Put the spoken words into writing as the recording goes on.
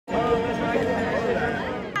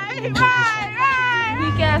Right.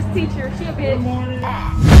 Weak ass teacher, she a bitch.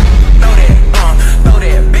 Know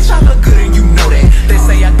that, bitch, I look good and you know that. They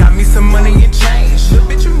say I got me some money and change. Look,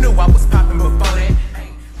 bitch, you knew I was popping before that.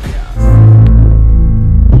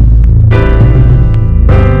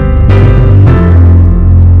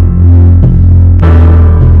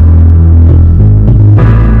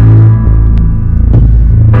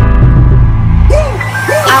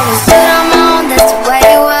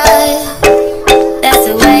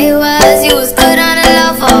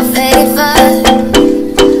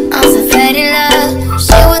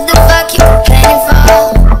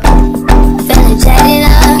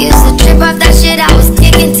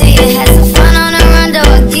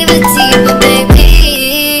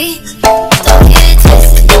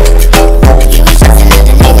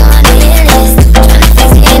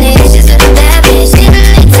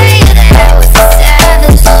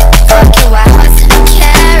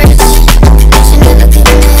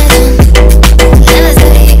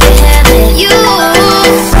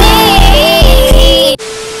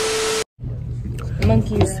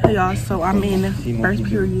 Hey y'all, so I'm in first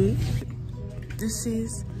period. This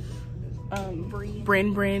is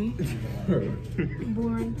Bren.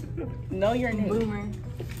 Boring. No, your name.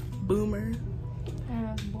 Boomer.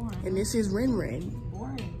 That's boring. And this is Ren.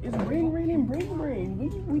 Boring. It's Ren and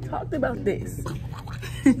Bren. We talked about this.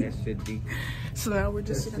 That should be. So now we're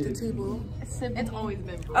just sitting at the table. It's always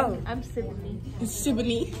been boring. Oh, I'm Siboney. it's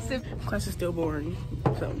Siboney. Class is still boring,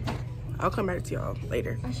 so I'll come back to y'all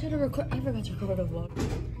later. I should have recorded. I forgot to record a vlog.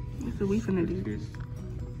 That's what we finna do.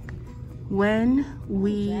 When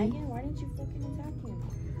we Why didn't you fucking attack him?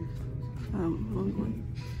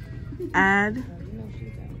 add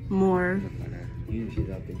more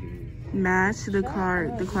mass to the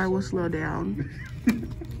car will slow down.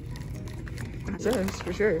 Yes,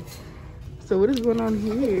 for sure. So what is going on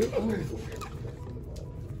here?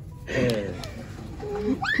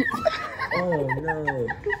 Oh no,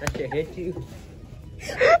 that should hit you.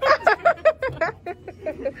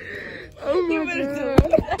 Oh my god.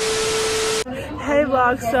 Hey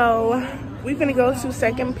vlog, so we finna go to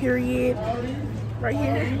second period right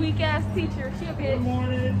here. Weak ass teacher, she a bitch.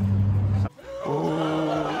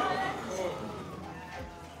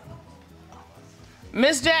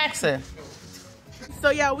 Miss Jackson. So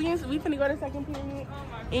yeah, we finna go to second period.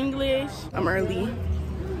 English. I'm early.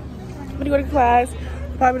 I'm gonna go to class.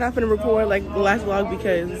 Probably not finna record like the last vlog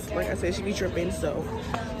because like I said, she be tripping, so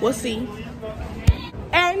we'll see.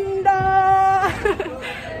 And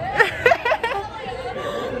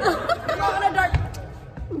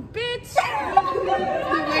bitch.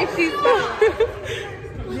 The way she's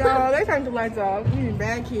y'all, they turned the lights off. You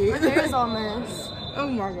bad kids. My hair's all mess. Oh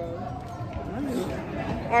my god.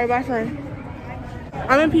 Alright, bye friend.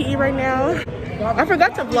 I'm in PE right now. I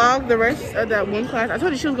forgot to vlog the rest of that one class. I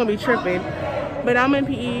told you she was gonna be tripping. But I'm in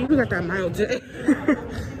PE. We got that mile today.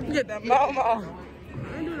 We got that mile.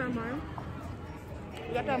 I ain't doing that mile.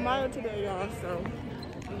 We got that mile today, y'all, so.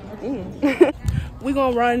 We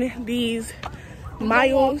gonna run these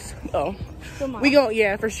miles. Oh. We gonna,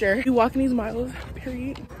 yeah, for sure. We walking these miles,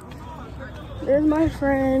 period. There's my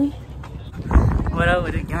friend. What up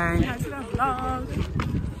with it, gang? Back to the vlog.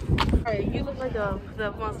 Hey, you look like the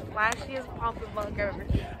most flashiest poppin' vlog ever.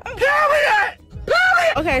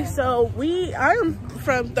 Okay, so I'm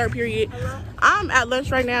from third period. I'm at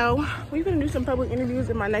lunch right now. We're gonna do some public interviews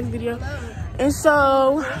in my next video. And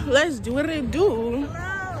so let's do what it do.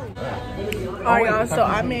 Alright y'all, so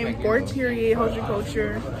I'm in fourth period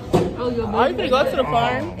horticulture. Are you gonna go to the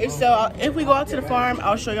farm? If so, if we go out to the farm,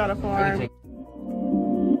 I'll show y'all the farm.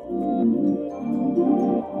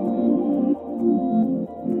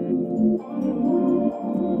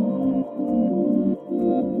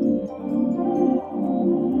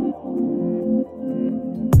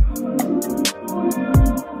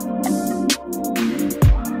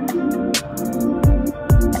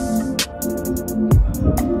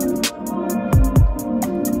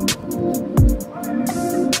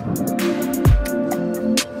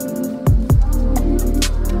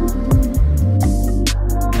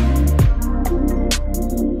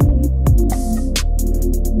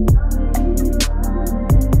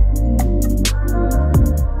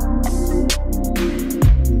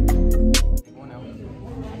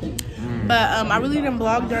 But I really didn't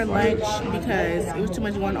vlog during lunch because it was too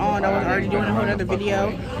much going on. I was already doing a whole other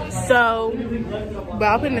video. So, but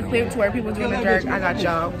I'll put in a clip to where people doing the jerk. I got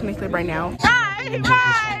y'all. Put in a clip right now.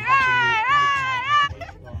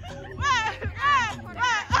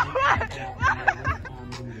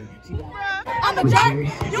 I'm a jerk.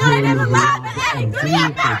 You ain't never lied, but hey, do me a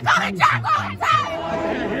favor, call me jerk all the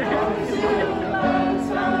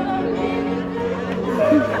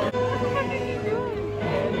time.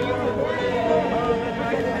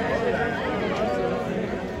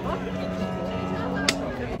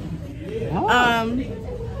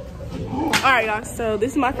 So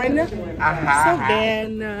this is my friend Savannah.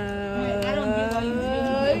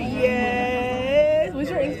 Yes.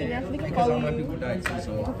 What's your Instagram? So they can follow you.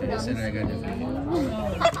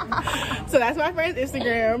 So that's my friend's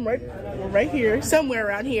Instagram, right here, somewhere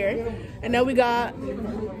around here. And then we got, What's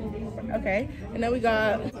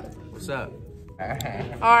up? all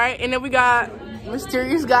right, and then we got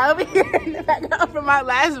mysterious guy over here in the background from my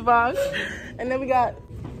last vlog. And then we got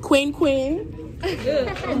Queen. What's your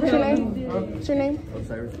name? What's your name?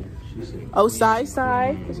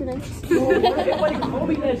 Osai. What's your name?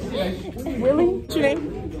 Really? What's your name?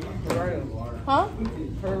 Huh?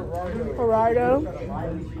 Gerardo.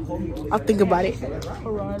 I'll think about it.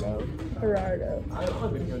 Gerardo.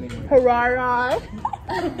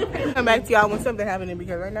 Come back to y'all when something happening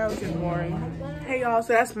because right now it's just boring. Hey y'all,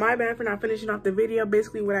 so that's my bad for not finishing off the video.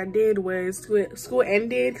 Basically what I did was school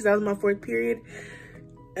ended because that was my 4th period.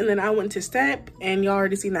 And then I went to STEP, and y'all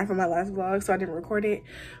already seen that from my last vlog, so I didn't record it.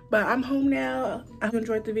 But I'm home now. I hope you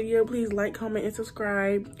enjoyed the video. Please like, comment, and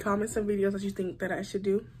subscribe. Comment some videos that you think that I should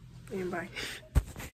do. And bye.